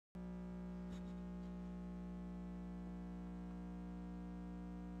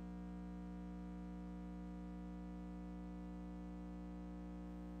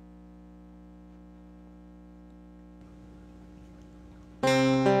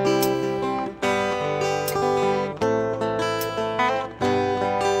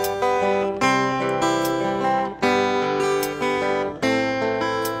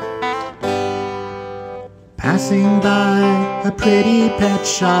passing by a pretty pet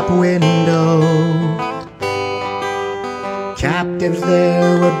shop window. Captives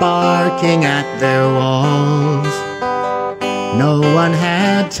there were barking at their walls. No one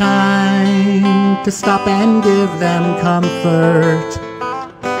had time to stop and give them comfort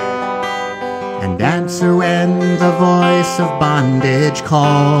and answer when the voice of bondage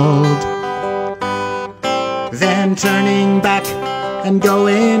called. Then turning back and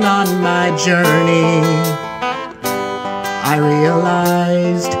going on my journey, I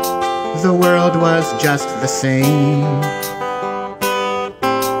realized the world was just the same.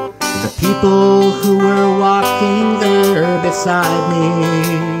 The people who were walking there beside me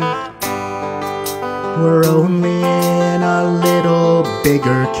were only in a little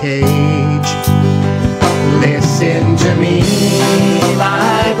bigger cage. Listen to me,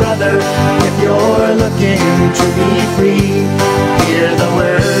 my brother, if you're looking to be free. Hear the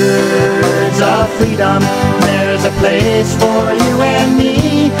words of freedom, there's a place for you and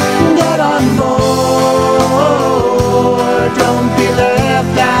me. Get on board, don't be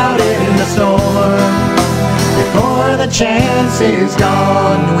left out in the storm. Before the chance is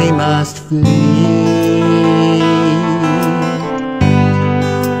gone, we must flee.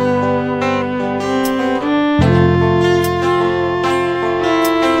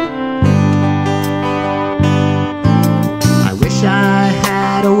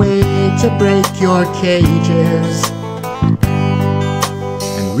 A way to break your cages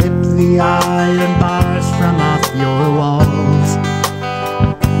and rip the iron bars from off your walls,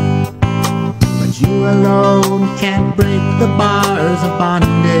 but you alone can't break the bars of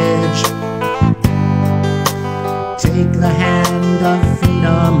bondage. Take the hand of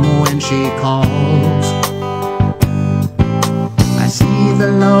freedom when she calls. I see the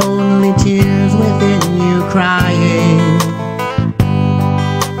lonely tears within you crying,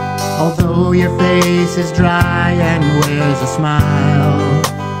 although your face is dry and wears a smile.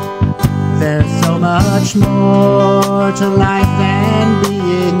 There's so much more to life than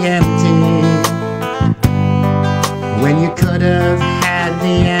being empty, when you could have had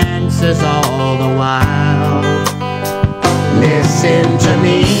the answers all the while. Listen to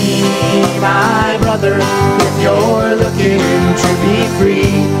me, my brother, if you're looking to be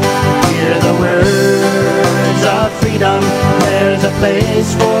free. Hear the words of freedom, there's a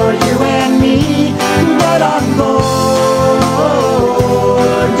place for you and me. Get on board,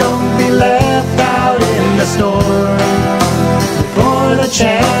 don't be left out in the storm. Before the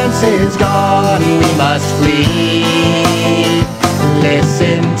chance is gone, we must flee.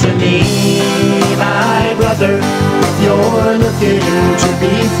 Listen to me, my brother, if you're looking to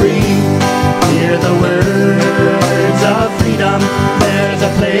be free. Hear the words of freedom, there's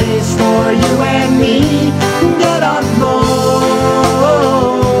a place for you and me. Get on board,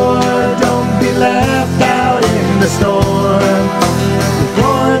 don't be left out in the storm.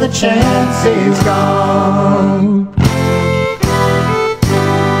 Before the chance is gone,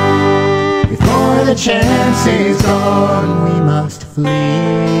 before the chance is gone, we must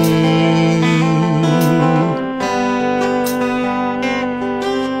flee.